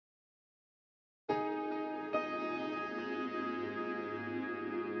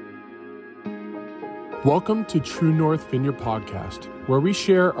Welcome to True North Vineyard Podcast, where we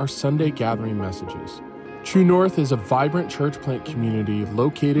share our Sunday gathering messages. True North is a vibrant church plant community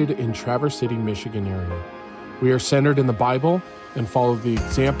located in Traverse City, Michigan area. We are centered in the Bible and follow the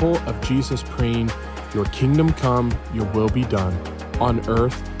example of Jesus praying, "Your kingdom come, your will be done, on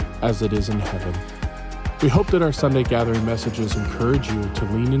earth as it is in heaven." We hope that our Sunday gathering messages encourage you to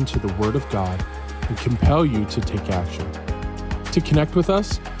lean into the Word of God and compel you to take action. To connect with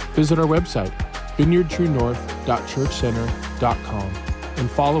us, visit our website, vineyardtruenorth.churchcenter.com, and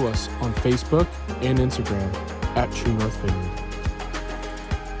follow us on Facebook and Instagram at True North Vineyard.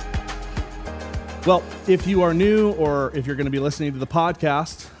 Well, if you are new or if you're going to be listening to the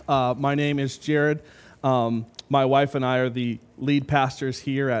podcast, my name is Jared. My wife and I are the lead pastors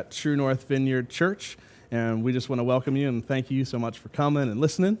here at True North Vineyard Church, and we just want to welcome you and thank you so much for coming and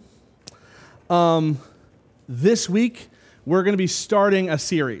listening. This week, we're going to be starting a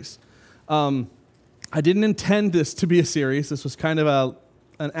series. I didn't intend this to be a series. This was kind of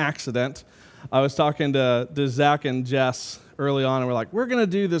an accident. I was talking to Zach and Jess early on, and we're like, we're going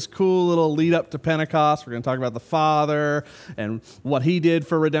to do this cool little lead up to Pentecost. We're going to talk about the Father and what he did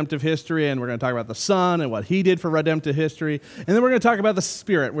for redemptive history, and we're going to talk about the Son and what he did for redemptive history, and then we're going to talk about the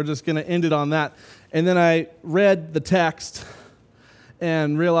Spirit. We're just going to end it on that. And then I read the text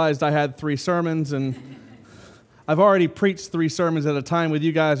and realized I had 3 sermons, and I've already preached 3 sermons at a time with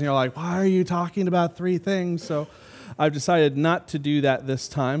you guys, and you're like, why are you talking about 3 things? So I've decided not to do that this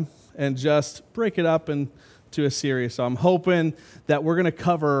time and just break it up into a series. So I'm hoping that we're going to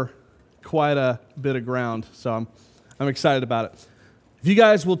cover quite a bit of ground. So I'm excited about it. If you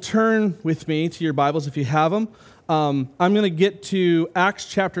guys will turn with me to your Bibles, if you have them, I'm going to get to Acts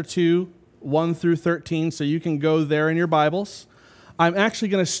chapter 2, 1 through 13, so you can go there in your Bibles. I'm actually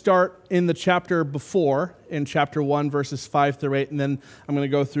going to start in the chapter before, in chapter 1, verses 5 through 8, and then I'm going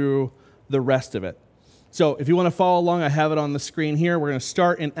to go through the rest of it. So if you want to follow along, I have it on the screen here. We're going to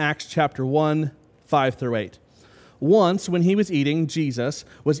start in Acts chapter 1, 5 through 8. Once, when he was eating, Jesus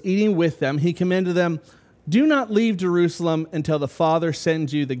was eating with them. He commanded them, "Do not leave Jerusalem until the Father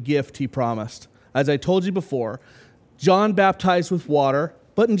sends you the gift he promised. As I told you before, John baptized with water,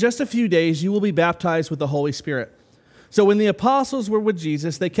 but in just a few days you will be baptized with the Holy Spirit." So when the apostles were with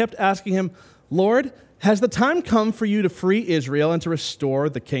Jesus, they kept asking him, "Lord, has the time come for you to free Israel and to restore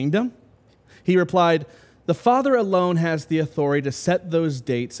the kingdom?" He replied, "The Father alone has the authority to set those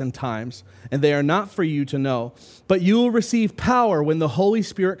dates and times, and they are not for you to know. But you will receive power when the Holy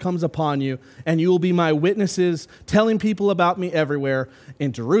Spirit comes upon you, and you will be my witnesses, telling people about me everywhere,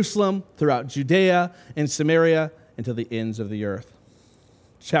 in Jerusalem, throughout Judea, and Samaria, and to the ends of the earth."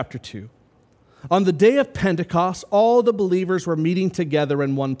 Chapter 2. On the day of Pentecost, all the believers were meeting together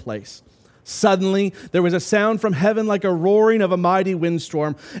in one place. Suddenly, there was a sound from heaven like a roaring of a mighty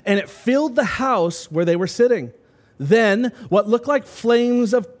windstorm, and it filled the house where they were sitting. Then, what looked like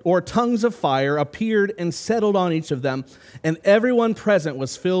flames or tongues of fire appeared and settled on each of them, and everyone present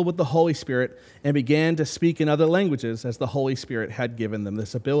was filled with the Holy Spirit and began to speak in other languages as the Holy Spirit had given them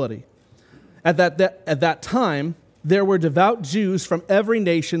this ability. At that time, there were devout Jews from every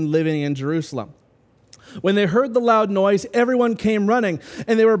nation living in Jerusalem. When they heard the loud noise, everyone came running,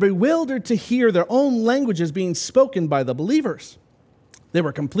 and they were bewildered to hear their own languages being spoken by the believers. They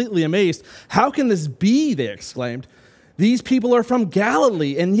were completely amazed. "How can this be?" they exclaimed. "These people are from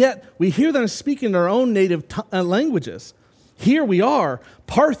Galilee, and yet we hear them speaking their own native languages. Here we are,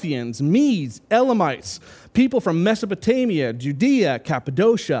 Parthians, Medes, Elamites, people from Mesopotamia, Judea,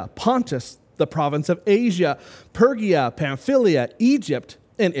 Cappadocia, Pontus, the province of Asia, Phrygia, Pamphylia, Egypt,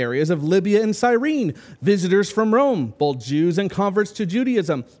 and areas of Libya and Cyrene, visitors from Rome, both Jews and converts to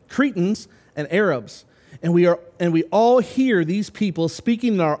Judaism, Cretans and Arabs. And we all hear these people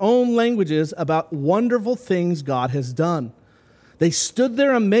speaking in our own languages about wonderful things God has done." They stood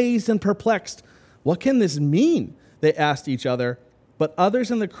there amazed and perplexed. "What can this mean?" they asked each other. But others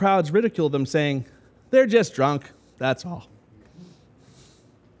in the crowds ridiculed them, saying, "They're just drunk, that's all."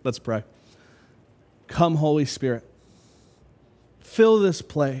 Let's pray. Come, Holy Spirit, fill this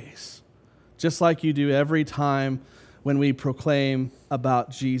place just like you do every time when we proclaim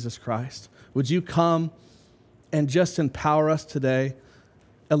about Jesus Christ. Would you come and just empower us today,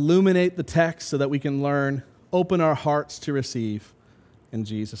 illuminate the text so that we can learn, open our hearts to receive, in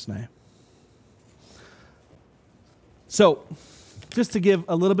Jesus' name. So, just to give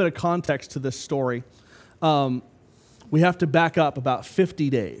a little bit of context to this story, we have to back up about 50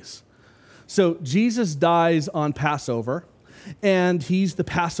 days. So Jesus dies on Passover, and he's the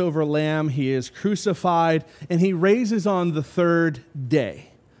Passover lamb. He is crucified, and he raises on the 3rd day.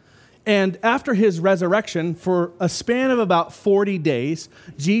 And after his resurrection, for a span of about 40 days,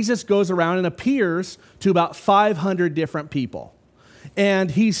 Jesus goes around and appears to about 500 different people. And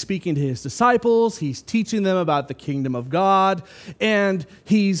he's speaking to his disciples, he's teaching them about the kingdom of God, and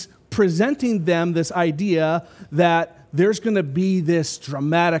he's presenting them this idea that there's going to be this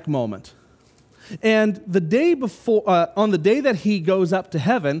dramatic moment. And the day before, on the day that he goes up to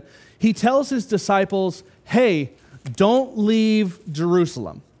heaven, he tells his disciples, hey, don't leave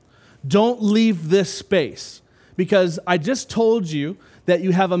Jerusalem. Don't leave this space, because I just told you that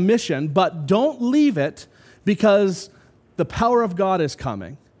you have a mission, but don't leave it because the power of God is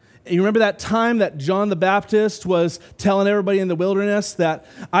coming. And you remember that time that John the Baptist was telling everybody in the wilderness that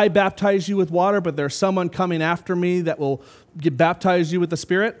I baptize you with water, but there's someone coming after me that will baptize you with the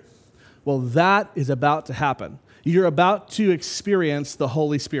Spirit? Well, that is about to happen. You're about to experience the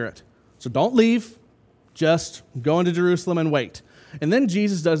Holy Spirit. So don't leave, just go into Jerusalem and wait. And then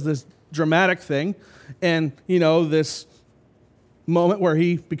Jesus does this dramatic thing, and, this moment where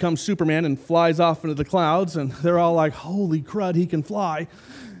he becomes Superman and flies off into the clouds, and they're all like, holy crud, he can fly.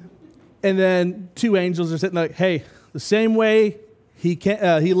 And then two angels are sitting like, hey, the same way he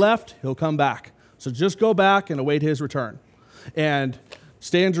left, he'll come back. So just go back and await his return. And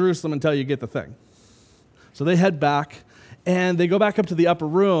stay in Jerusalem until you get the thing. So they head back, and they go back up to the upper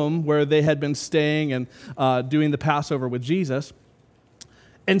room where they had been staying and doing the Passover with Jesus.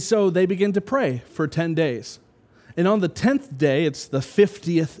 And so they begin to pray for 10 days. And on the 10th day, it's the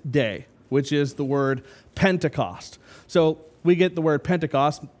 50th day, which is the word Pentecost. So we get the word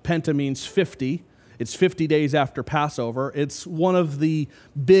Pentecost. Penta means 50. It's 50 days after Passover. It's one of the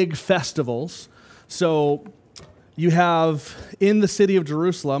big festivals. So you have, in the city of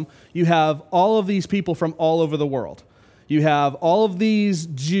Jerusalem, you have all of these people from all over the world. You have all of these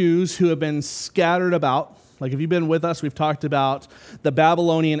Jews who have been scattered about. Like, if you've been with us, we've talked about the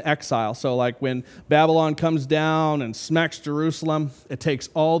Babylonian exile. So like when Babylon comes down and smacks Jerusalem, it takes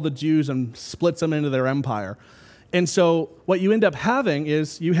all the Jews and splits them into their empire. And so what you end up having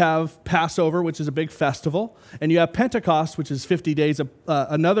is you have Passover, which is a big festival, and you have Pentecost, which is 50 days,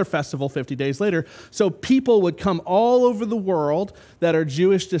 another festival 50 days later. So people would come all over the world that are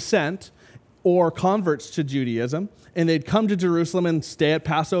Jewish descent or converts to Judaism, and they'd come to Jerusalem and stay at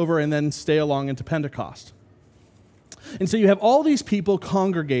Passover and then stay along into Pentecost. And so you have all these people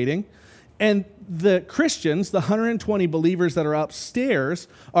congregating, and the Christians, the 120 believers that are upstairs,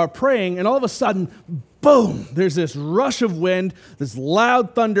 are praying, and all of a sudden, boom, there's this rush of wind, this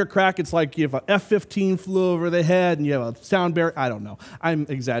loud thunder crack. It's like you have an F-15 flew over the head, and you have a sound barrier. I don't know. I'm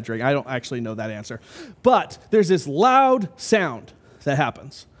exaggerating. I don't actually know that answer. But there's this loud sound that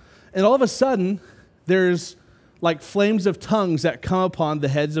happens. And all of a sudden, there's like flames of tongues that come upon the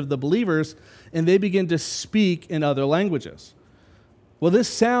heads of the believers, and they begin to speak in other languages. Well, this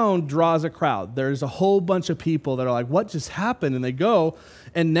sound draws a crowd. There's a whole bunch of people that are like, what just happened? And they go,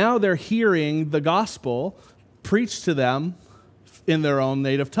 and now they're hearing the gospel preached to them in their own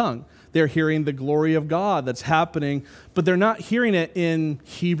native tongue. They're hearing the glory of God that's happening, but they're not hearing it in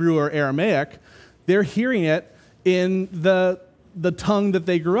Hebrew or Aramaic. They're hearing it in the tongue that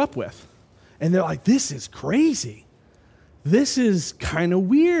they grew up with. And they're like, this is crazy. This is kind of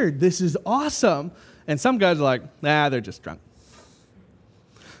weird. This is awesome. And some guys are like, nah, they're just drunk.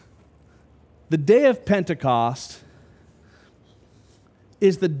 The day of Pentecost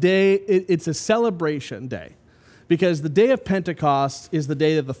is the day, it's a celebration day, because the day of Pentecost is the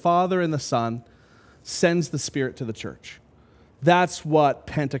day that the Father and the Son sends the Spirit to the church. That's what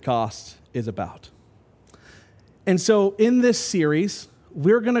Pentecost is about. And so in this series,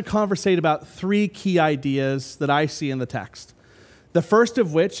 we're going to conversate about three key ideas that I see in the text. The first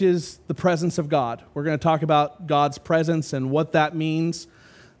of which is the presence of God. We're going to talk about God's presence and what that means.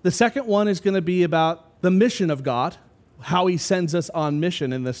 The second one is going to be about the mission of God, how he sends us on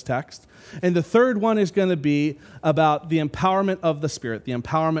mission in this text. And the third one is going to be about the empowerment of the Spirit, the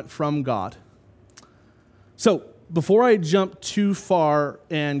empowerment from God. So before I jump too far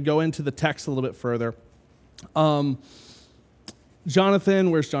and go into the text a little bit further,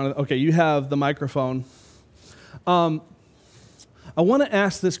 Jonathan, where's Jonathan? Okay, you have the microphone. I want to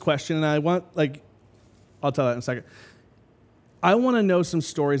ask this question, and I'll tell that in a second. I want to know some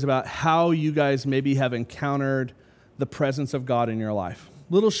stories about how you guys maybe have encountered the presence of God in your life.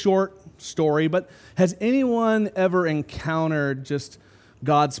 Little short story, but has anyone ever encountered just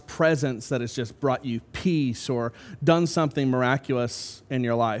God's presence that has just brought you peace or done something miraculous in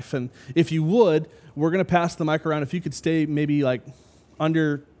your life? And if you would, we're going to pass the mic around. If you could stay maybe like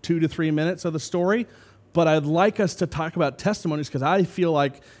under 2 to 3 minutes of the story. But I'd like us to talk about testimonies, because I feel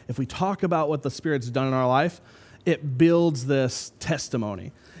like if we talk about what the Spirit's done in our life, it builds this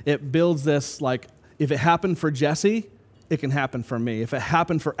testimony. it builds this, like, if it happened for Jesse, it can happen for me. If it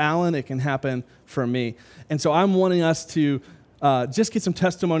happened for Alan, it can happen for me. And so I'm wanting us to just get some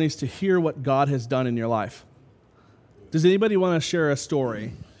testimonies to hear what God has done in your life. Does anybody want to share a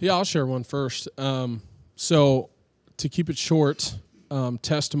story? Yeah, I'll share one first. So to keep it short,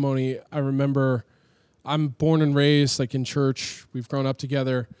 testimony, I remember I'm born and raised like in church. We've grown up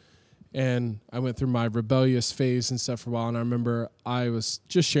together, and I went through my rebellious phase and stuff for a while. And I remember I was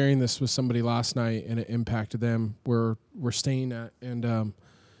just sharing this with somebody last night, and it impacted them where we're staying at. And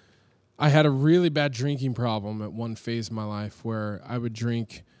I had a really bad drinking problem at one phase of my life where I would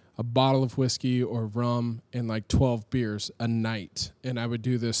drink a bottle of whiskey or rum and like 12 beers a night. And I would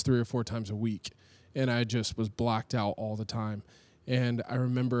do this 3 or 4 times a week. And I just was blacked out all the time. And I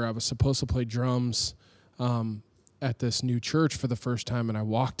remember I was supposed to play drums at this new church for the first time. And I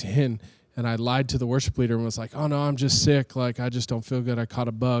walked in and I lied to the worship leader and was like, oh no, I'm just sick. Like, I just don't feel good. I caught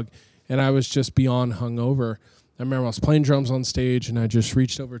a bug. And I was just beyond hungover. I remember I was playing drums on stage and I just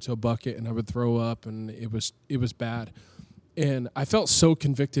reached over to a bucket and I would throw up, and it was bad. And I felt so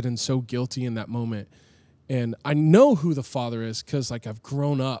convicted and so guilty in that moment. And I know who the Father is because, like, I've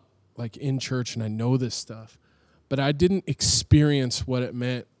grown up, like, in church and I know this stuff. But I didn't experience what it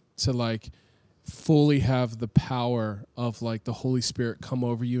meant to, like, fully have the power of, like, the Holy Spirit come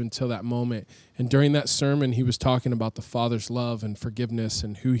over you until that moment. And during that sermon, he was talking about the Father's love and forgiveness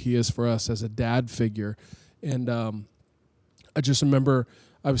and who he is for us as a dad figure. And I just remember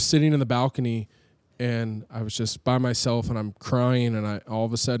I was sitting in the balcony and I was just by myself and I'm crying, and all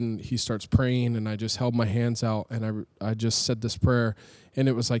of a sudden he starts praying, and I just held my hands out and I just said this prayer, and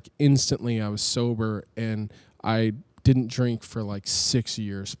it was like instantly I was sober, and I didn't drink for like 6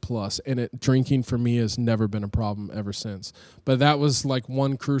 years plus, and drinking for me has never been a problem ever since. But that was like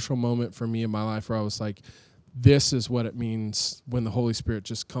one crucial moment for me in my life where I was like, this is what it means when the Holy Spirit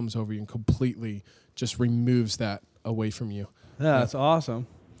just comes over you and completely just removes that away from you. Yeah, that's awesome.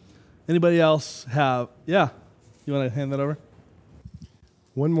 Anybody else have? Yeah, you want to hand that over?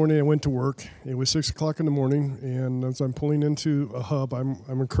 One morning I went to work. It was 6 o'clock in the morning, and as I'm pulling into a hub,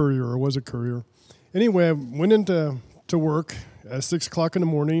 I'm a courier, or was a courier. Anyway, I went into work at 6 o'clock in the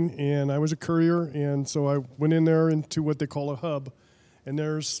morning, and I was a courier, and so I went in there into what they call a hub, and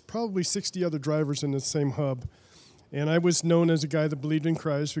there's probably 60 other drivers in the same hub. And I was known as a guy that believed in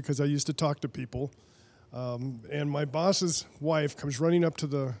Christ because I used to talk to people. And my boss's wife comes running up to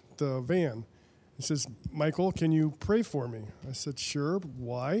the van and says, Michael, can you pray for me? I said, sure.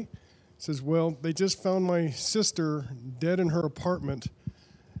 Why? He says, well, they just found my sister dead in her apartment,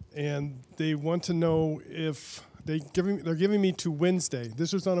 and they want to know if they're giving me to Wednesday.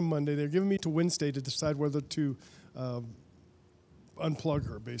 This was on a Monday. They're giving me to Wednesday to decide whether to unplug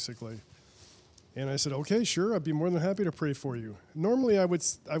her, basically. And I said, okay, sure, I'd be more than happy to pray for you. Normally I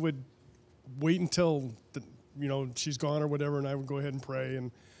would wait until she's gone or whatever, and I would go ahead and pray.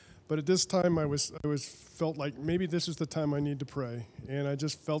 But at this time I felt like maybe this is the time I need to pray. And I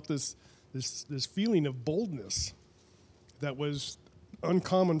just felt this feeling of boldness that was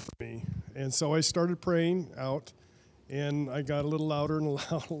uncommon for me. And so I started praying out, and I got a little louder and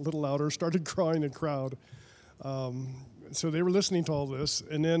a little louder, started crying in the crowd. So they were listening to all this,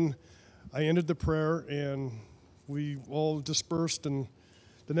 and then I ended the prayer, and we all dispersed. And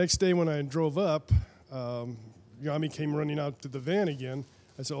the next day when I drove up, Yami came running out to the van again.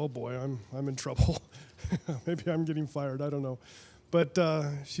 I said, oh boy, I'm in trouble. Maybe I'm getting fired, I don't know. But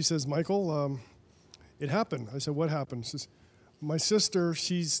she says, Michael, it happened. I said, what happened? She says, my sister,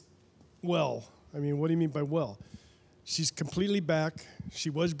 she's well. I mean, what do you mean by well? She's completely back. She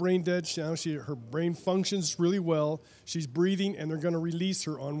was brain dead. Now her brain functions really well. She's breathing, and they're going to release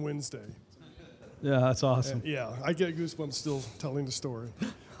her on Wednesday. Yeah, that's awesome. Yeah, I get goosebumps still telling the story.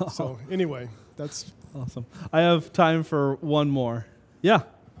 So anyway, that's awesome. I have time for one more. Yeah.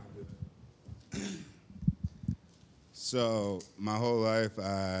 So my whole life,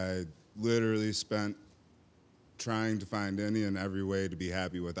 I literally spent trying to find any and every way to be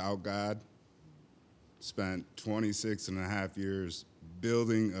happy without God. Spent 26 and a half years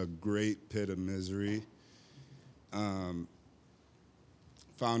building a great pit of misery. Found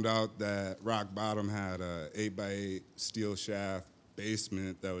out that Rock Bottom had a 8x8 steel shaft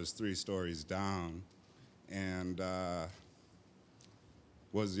basement that was 3 stories down, and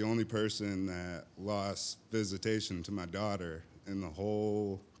was the only person that lost visitation to my daughter in the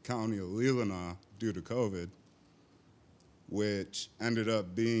whole county of Leelanau due to COVID, which ended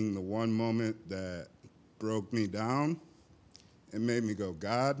up being the one moment that broke me down and made me go,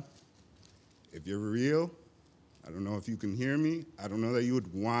 God, if you're real, I don't know if you can hear me. I don't know that you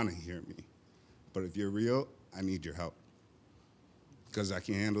would want to hear me. But if you're real, I need your help. because I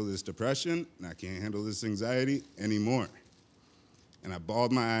can't handle this depression and I can't handle this anxiety anymore. And I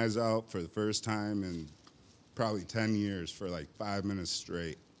bawled my eyes out for the first time in probably 10 years for like 5 minutes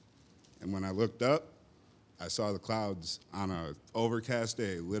straight. And when I looked up, I saw the clouds on an overcast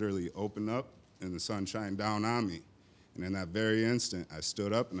day literally open up and the sun shine down on me. And in that very instant, I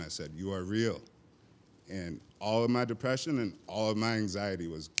stood up and I said, "You are real." And all of my depression and all of my anxiety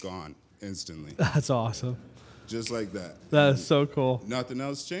was gone instantly. That's awesome. Just like that. That is so cool. Nothing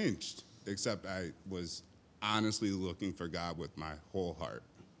else changed, except I was honestly looking for God with my whole heart.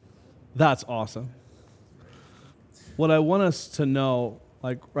 That's awesome. What I want us to know,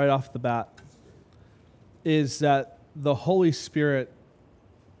 like right off the bat, is that the Holy Spirit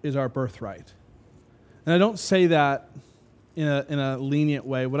is our birthright. And I don't say that in a lenient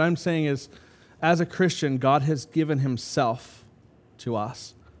way. What I'm saying is, as a Christian, God has given himself to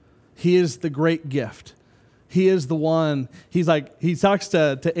us. He is the great gift. He is the one. He talks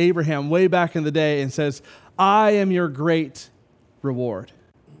to Abraham way back in the day and says, "I am your great reward."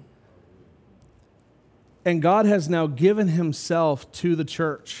 And God has now given himself to the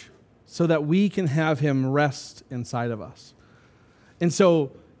church so that we can have him rest inside of us. And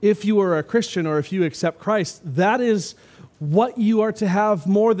so if you are a Christian or if you accept Christ, that is what you are to have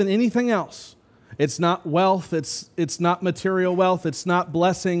more than anything else. It's not wealth, it's not material wealth, it's not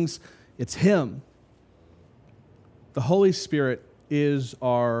blessings, it's him. The Holy Spirit is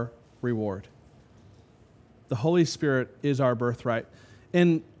our reward. The Holy Spirit is our birthright.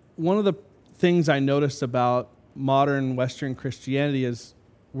 And one of the things I noticed about modern Western Christianity is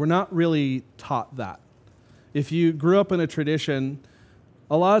we're not really taught that. If you grew up in a tradition,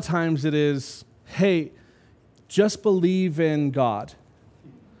 a lot of times it is, hey, just believe in God.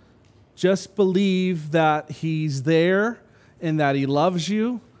 Just believe that he's there and that he loves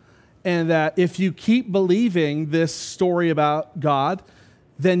you, and that if you keep believing this story about God,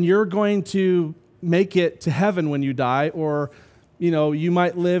 then you're going to make it to heaven when you die, or you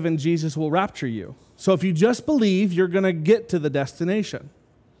might live and Jesus will rapture you. So if you just believe, you're going to get to the destination.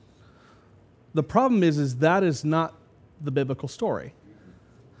 The problem is that is not the biblical story.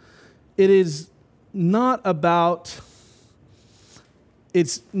 It is not about,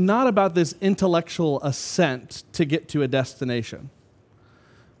 it's not about this intellectual ascent to get to a destination.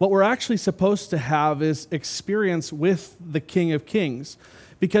 What we're actually supposed to have is experience with the King of Kings,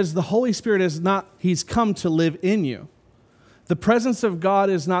 because the Holy Spirit is not, he's come to live in you. The presence of God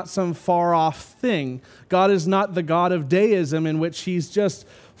is not some far-off thing. God is not the God of deism in which he's just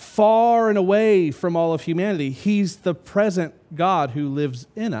far and away from all of humanity. He's the present God who lives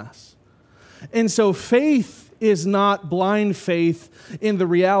in us. And so faith is not blind faith in the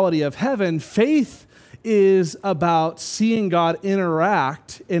reality of heaven. Faith is about seeing God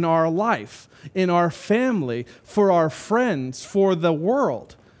interact in our life, in our family, for our friends, for the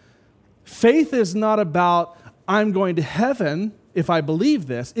world. Faith is not about, I'm going to heaven if I believe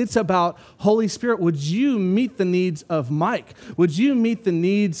this. It's about, Holy Spirit, would you meet the needs of Mike? Would you meet the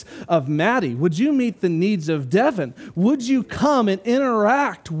needs of Maddie? Would you meet the needs of Devin? Would you come and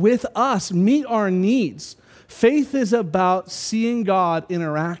interact with us, meet our needs? Faith is about seeing God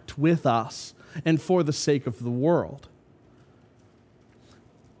interact with us and for the sake of the world.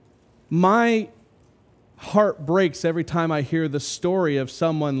 My heart breaks every time I hear the story of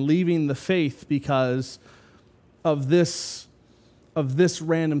someone leaving the faith because of this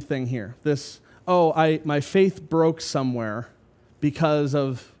random thing here. My faith broke somewhere because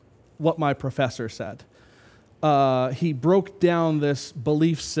of what my professor said. He broke down this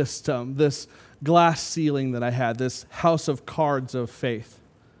belief system, this glass ceiling that I had, this house of cards of faith.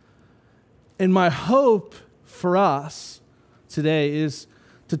 And my hope for us today is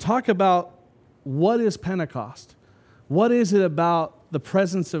to talk about what is Pentecost? What is it about the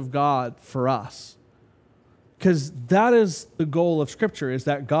presence of God for us? Because that is the goal of Scripture, is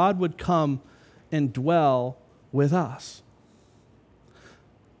that God would come and dwell with us.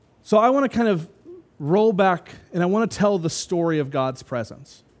 So I want to kind of roll back, and I want to tell the story of God's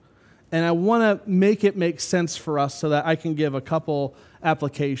presence. And I want to make it make sense for us so that I can give a couple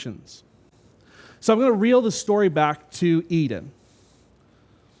applications. So I'm going to reel the story back to Eden.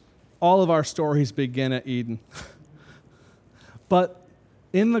 All of our stories begin at Eden. But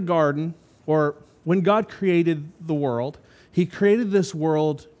in the garden, or when God created the world, he created this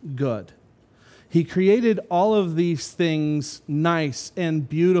world good. He created all of these things nice and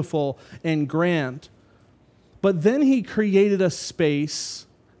beautiful and grand. But then he created a space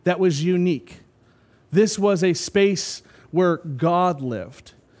that was unique. This was a space where God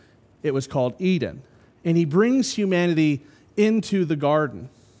lived. It was called Eden. And he brings humanity into the garden.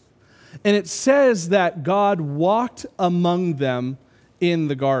 And it says that God walked among them in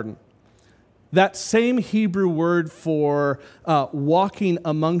the garden. That same Hebrew word for walking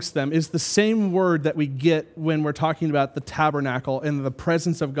amongst them is the same word that we get when we're talking about the tabernacle and the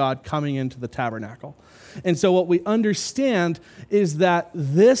presence of God coming into the tabernacle. And so what we understand is that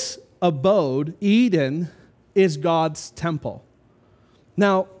this abode, Eden, is God's temple.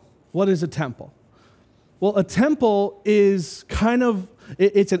 Now, what is a temple? Well, a temple is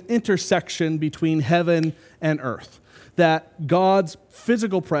it's an intersection between heaven and earth, that God's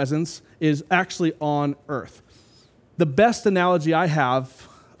physical presence is actually on earth. The best analogy I have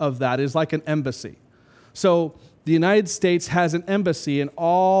of that is like an embassy. So the United States has an embassy in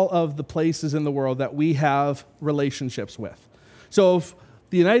all of the places in the world that we have relationships with. So if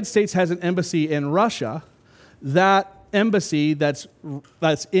the United States has an embassy in Russia, that embassy that's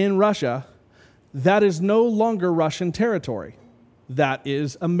in Russia, that is no longer Russian territory. That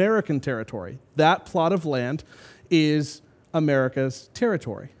is American territory. That plot of land is America's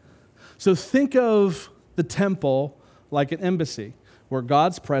territory. So think of the temple like an embassy where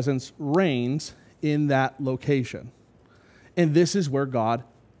God's presence reigns in that location. And this is where God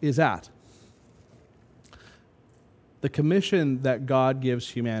is at. The commission that God gives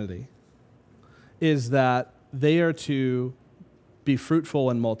humanity is that they are to be fruitful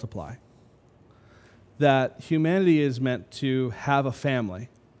and multiply. That humanity is meant to have a family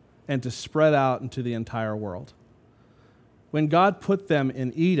and to spread out into the entire world. When God put them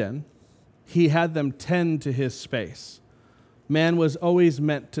in Eden, he had them tend to his space. Man was always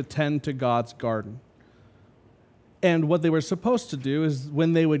meant to tend to God's garden. And what they were supposed to do is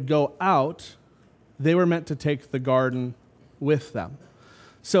when they would go out, they were meant to take the garden with them.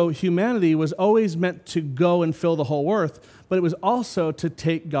 So humanity was always meant to go and fill the whole earth, but it was also to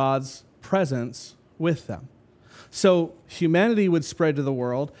take God's presence with them. So humanity would spread to the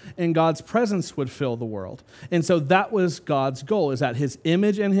world, and God's presence would fill the world. And so that was God's goal, is that his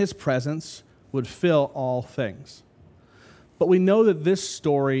image and his presence would fill all things. But we know that this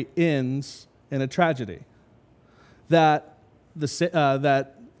story ends in a tragedy, that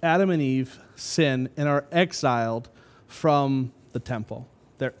Adam and Eve sin and are exiled from the temple.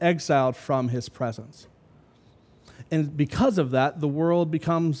 They're exiled from his presence. And because of that, the world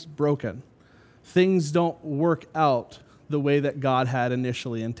becomes broken. Things don't work out the way that God had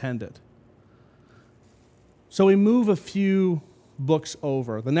initially intended. So we move a few books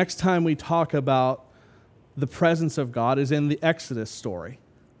over. The next time we talk about the presence of God is in the Exodus story.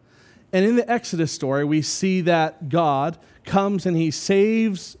 And in the Exodus story, we see that God comes and he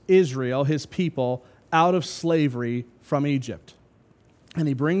saves Israel, his people, out of slavery from Egypt. And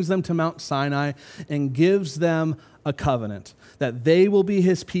he brings them to Mount Sinai and gives them a covenant that they will be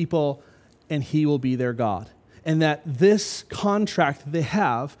his people and he will be their God. And that this contract they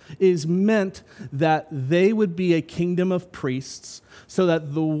have is meant that they would be a kingdom of priests so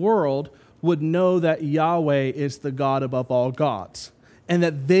that the world would know that Yahweh is the God above all gods. And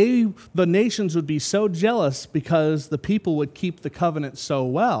that the nations would be so jealous because the people would keep the covenant so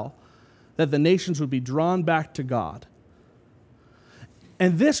well that the nations would be drawn back to God.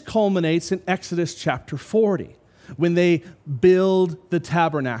 And this culminates in Exodus chapter 40, when they build the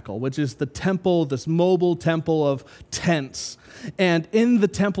tabernacle, which is the temple, this mobile temple of tents. And in the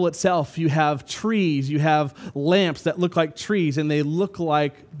temple itself, you have trees, you have lamps that look like trees, and they look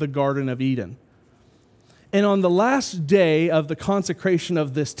like the Garden of Eden. And on the last day of the consecration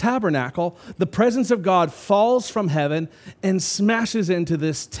of this tabernacle, the presence of God falls from heaven and smashes into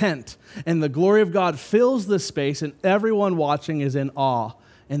this tent. And the glory of God fills the space, and everyone watching is in awe.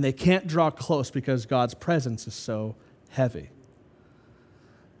 And they can't draw close because God's presence is so heavy.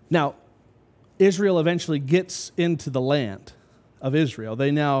 Now, Israel eventually gets into the land of Israel. They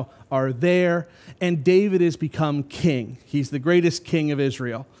now are there, and David has become king. He's the greatest king of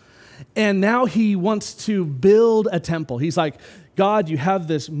Israel. And now he wants to build a temple. He's like, God, you have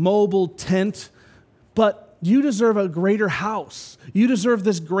this mobile tent, but you deserve a greater house. You deserve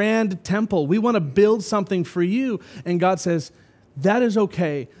this grand temple. We want to build something for you. And God says, that is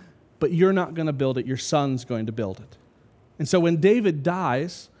okay, but you're not going to build it. Your son's going to build it. And so when David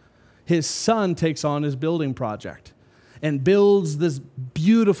dies, his son takes on his building project and builds this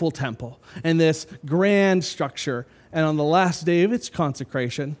beautiful temple and this grand structure. And on the last day of its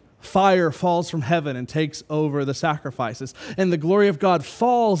consecration, fire falls from heaven and takes over the sacrifices. And the glory of God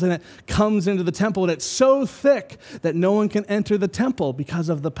falls and it comes into the temple. And it's so thick that no one can enter the temple because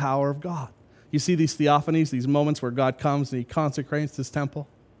of the power of God. You see these theophanies, these moments where God comes and he consecrates his temple.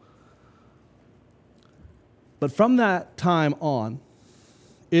 But from that time on,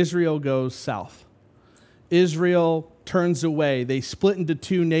 Israel goes south. Israel turns away. They split into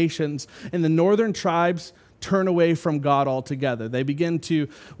two nations. And the northern tribes turn away from God altogether. They begin to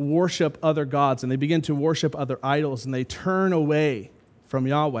worship other gods, and they begin to worship other idols, and they turn away from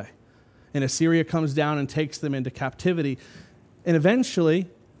Yahweh. And Assyria comes down and takes them into captivity. And eventually,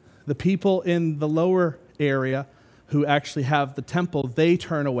 the people in the lower area who actually have the temple, they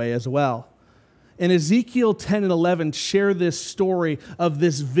turn away as well. And Ezekiel 10 and 11 share this story of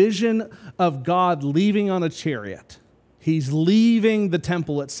this vision of God leaving on a chariot. He's leaving the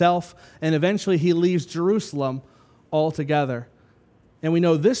temple itself, and eventually he leaves Jerusalem altogether. And we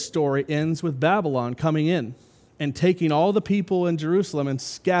know this story ends with Babylon coming in and taking all the people in Jerusalem and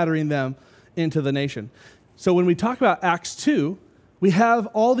scattering them into the nation. So when we talk about Acts 2, we have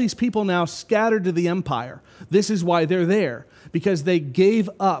all these people now scattered to the empire. This is why they're there, because they gave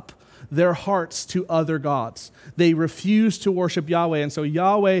up their hearts to other gods. They refused to worship Yahweh, and so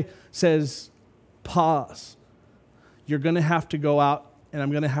Yahweh says, pause. You're going to have to go out, and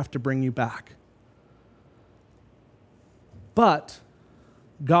I'm going to have to bring you back. But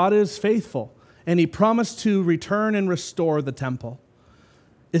God is faithful, and he promised to return and restore the temple.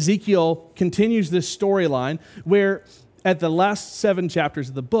 Ezekiel continues this storyline where at the last 7 chapters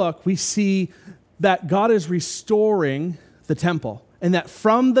of the book, we see that God is restoring the temple, and that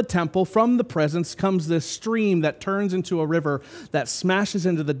from the temple, from the presence, comes this stream that turns into a river that smashes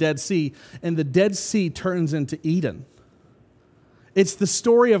into the Dead Sea, and the Dead Sea turns into Eden. It's the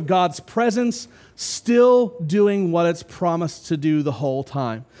story of God's presence still doing what it's promised to do the whole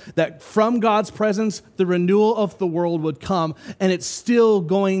time. That from God's presence, the renewal of the world would come, and it's still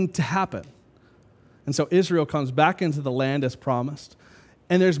going to happen. And so Israel comes back into the land as promised.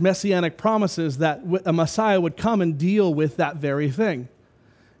 And there's messianic promises that a Messiah would come and deal with that very thing.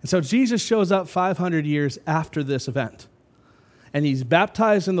 And so Jesus shows up 500 years after this event. And he's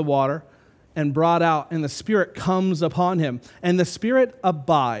baptized in the water and brought out, and the Spirit comes upon him. And the Spirit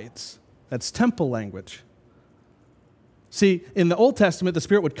abides. That's temple language. See, in the Old Testament, the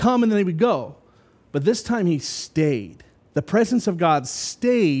Spirit would come and then he would go. But this time he stayed. The presence of God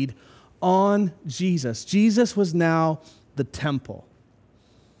stayed on Jesus. Jesus was now the temple.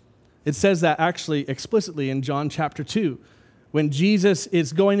 It says that actually explicitly in John chapter 2. When Jesus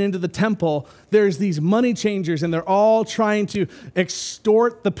is going into the temple, there's these money changers, and they're all trying to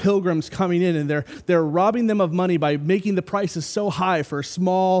extort the pilgrims coming in, and they're robbing them of money by making the prices so high for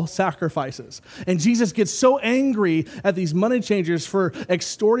small sacrifices. And Jesus gets so angry at these money changers for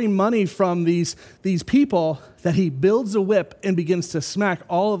extorting money from these people that he builds a whip and begins to smack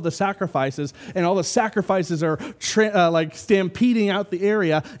all of the sacrifices, and all the sacrifices are like stampeding out the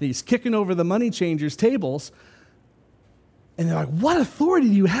area, and he's kicking over the money changers' tables. And they're like, what authority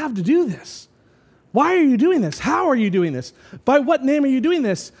do you have to do this? Why are you doing this? How are you doing this? By what name are you doing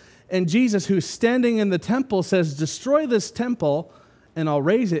this? And Jesus, who's standing in the temple, says, destroy this temple, and I'll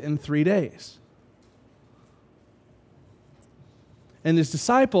raise it in 3 days. And his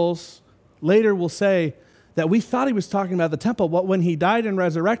disciples later will say that we thought he was talking about the temple, but when he died and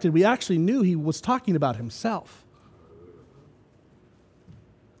resurrected, we actually knew he was talking about himself.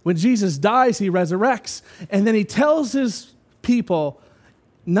 When Jesus dies, he resurrects, and then he tells his people,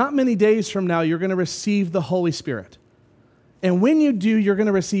 not many days from now, you're going to receive the Holy Spirit. And when you do, you're going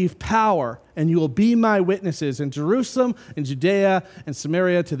to receive power, and you will be my witnesses in Jerusalem, in Judea, and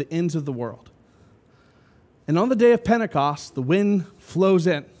Samaria, to the ends of the world. And on the day of Pentecost, the wind flows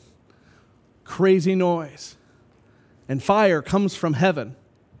in, crazy noise, and fire comes from heaven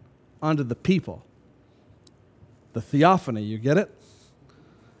onto the people. The theophany, you get it?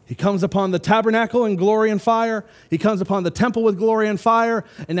 He comes upon the tabernacle in glory and fire. He comes upon the temple with glory and fire.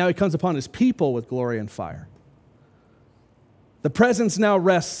 And now he comes upon his people with glory and fire. The presence now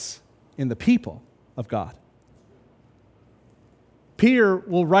rests in the people of God. Peter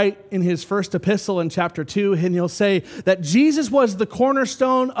will write in his first epistle in chapter 2, and he'll say that Jesus was the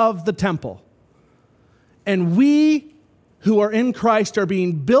cornerstone of the temple. And we who are in Christ are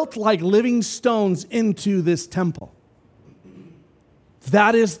being built like living stones into this temple.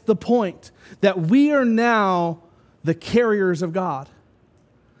 That is the point, that we are now the carriers of God.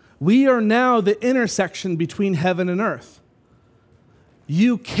 We are now the intersection between heaven and earth.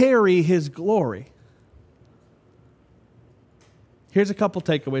 You carry his glory. Here's a couple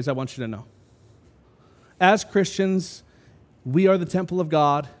takeaways I want you to know. As Christians, we are the temple of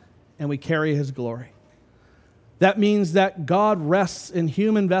God, and we carry his glory. That means that God rests in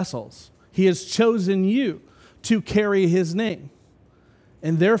human vessels. He has chosen you to carry his name.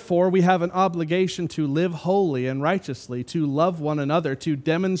 And therefore, we have an obligation to live holy and righteously, to love one another, to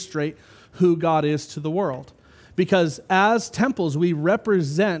demonstrate who God is to the world. Because as temples, we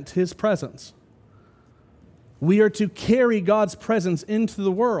represent his presence. We are to carry God's presence into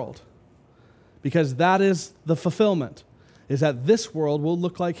the world. because that is the fulfillment, is that this world will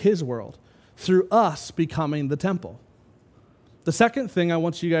look like his world through us becoming the temple. The second thing I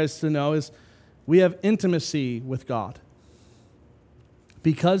want you guys to know is we have intimacy with God.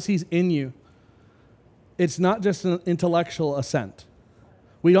 Because he's in you, it's not just an intellectual assent.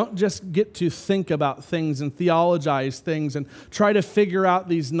 We don't just get to think about things and theologize things and try to figure out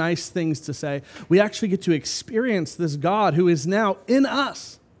these nice things to say. We actually get to experience this God who is now in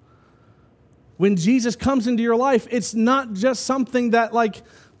us. When Jesus comes into your life, it's not just something that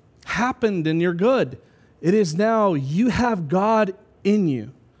happened and you're good. It is now you have God in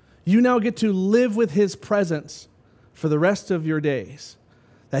you. You now get to live with his presence for the rest of your days.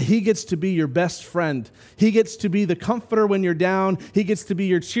 That he gets to be your best friend. He gets to be the comforter when you're down. He gets to be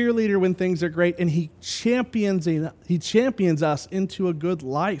your cheerleader when things are great. And he champions us into a good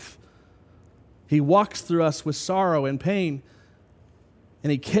life. He walks through us with sorrow and pain.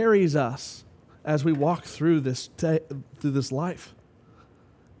 And he carries us as we walk through this life.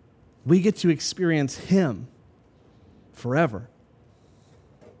 We get to experience him forever.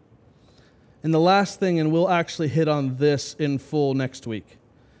 And the last thing, and we'll actually hit on this in full next week,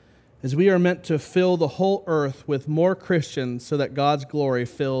 is we are meant to fill the whole earth with more Christians so that God's glory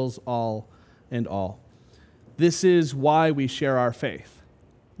fills all and all. This is why we share our faith.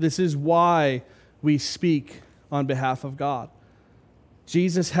 This is why we speak on behalf of God.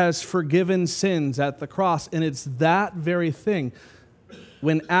 Jesus has forgiven sins at the cross, and it's that very thing.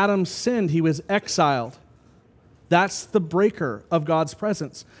 When Adam sinned, he was exiled. That's the breaker of God's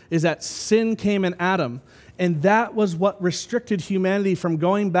presence, is that sin came in Adam. And that was what restricted humanity from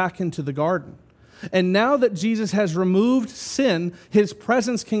going back into the garden. And now that Jesus has removed sin, his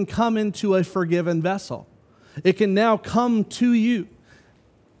presence can come into a forgiven vessel. It can now come to you.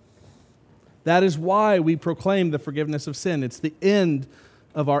 That is why we proclaim the forgiveness of sin. It's the end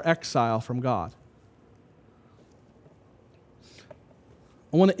of our exile from God.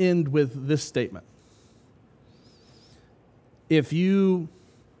 I want to end with this statement. If you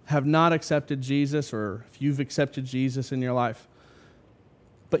have not accepted Jesus, or if you've accepted Jesus in your life,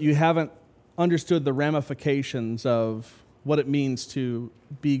 but you haven't understood the ramifications of what it means to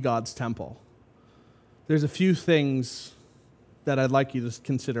be God's temple, there's a few things that I'd like you to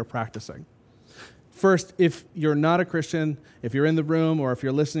consider practicing. First, if you're not a Christian, if you're in the room or if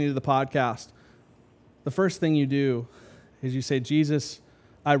you're listening to the podcast, the first thing you do is you say, Jesus,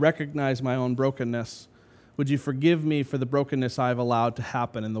 I recognize my own brokenness. Would you forgive me for the brokenness I've allowed to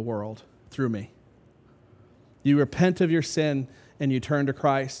happen in the world through me? You repent of your sin and you turn to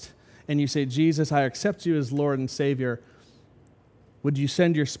Christ and you say, Jesus, I accept you as Lord and Savior. Would you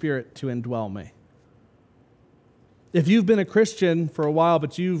send your Spirit to indwell me? If you've been a Christian for a while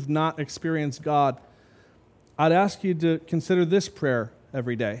but you've not experienced God, I'd ask you to consider this prayer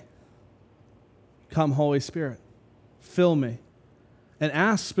every day. Come, Holy Spirit, fill me, and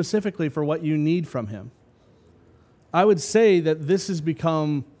ask specifically for what you need from him. I would say that this has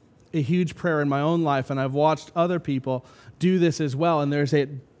become a huge prayer in my own life, and I've watched other people do this as well, and there's a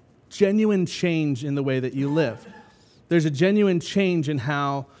genuine change in the way that you live. There's a genuine change in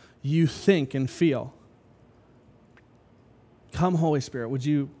how you think and feel. Come, Holy Spirit, would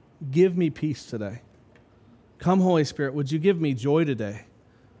you give me peace today? Come, Holy Spirit, would you give me joy today?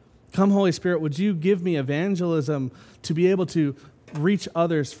 Come, Holy Spirit, would you give me evangelism to be able to reach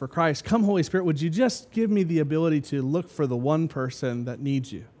others for Christ? Come, Holy Spirit, would you just give me the ability to look for the one person that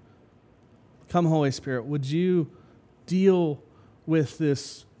needs you? Come, Holy Spirit, would you deal with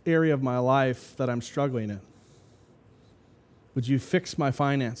this area of my life that I'm struggling in? Would you fix my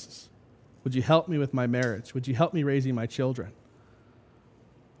finances? Would you help me with my marriage? Would you help me raising my children?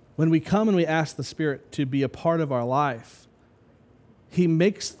 When we come and we ask the Spirit to be a part of our life, he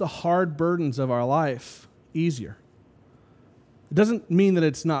makes the hard burdens of our life easier. It doesn't mean that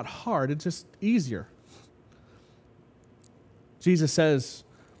it's not hard, it's just easier. Jesus says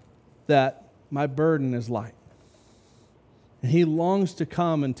that my burden is light. And he longs to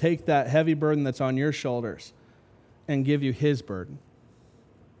come and take that heavy burden that's on your shoulders and give you his burden.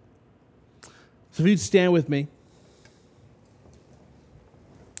 So if you'd stand with me,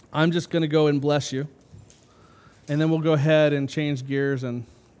 I'm just going to go and bless you. And then we'll go ahead and change gears and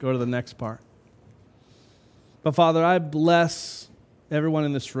go to the next part. But Father, I bless everyone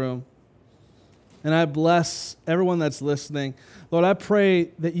in this room. And I bless everyone that's listening. Lord, I pray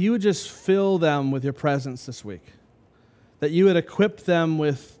that you would just fill them with your presence this week. That you would equip them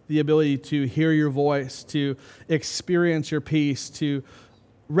with the ability to hear your voice, to experience your peace, to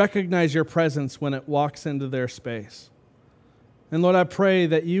recognize your presence when it walks into their space. And Lord, I pray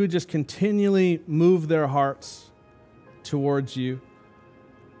that you would just continually move their hearts towards you.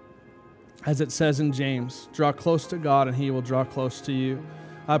 As it says in James, draw close to God and he will draw close to you.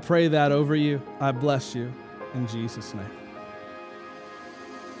 I pray that over you. I bless you in Jesus' name.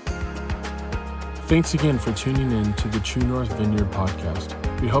 Thanks again for tuning in to the True North Vineyard podcast.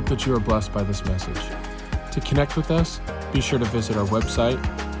 We hope that you are blessed by this message. To connect with us, be sure to visit our website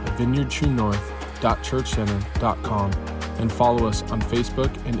at vineyardtruenorth.churchcenter.com and follow us on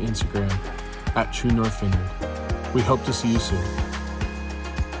Facebook and Instagram at True North Vineyard. We hope to see you soon.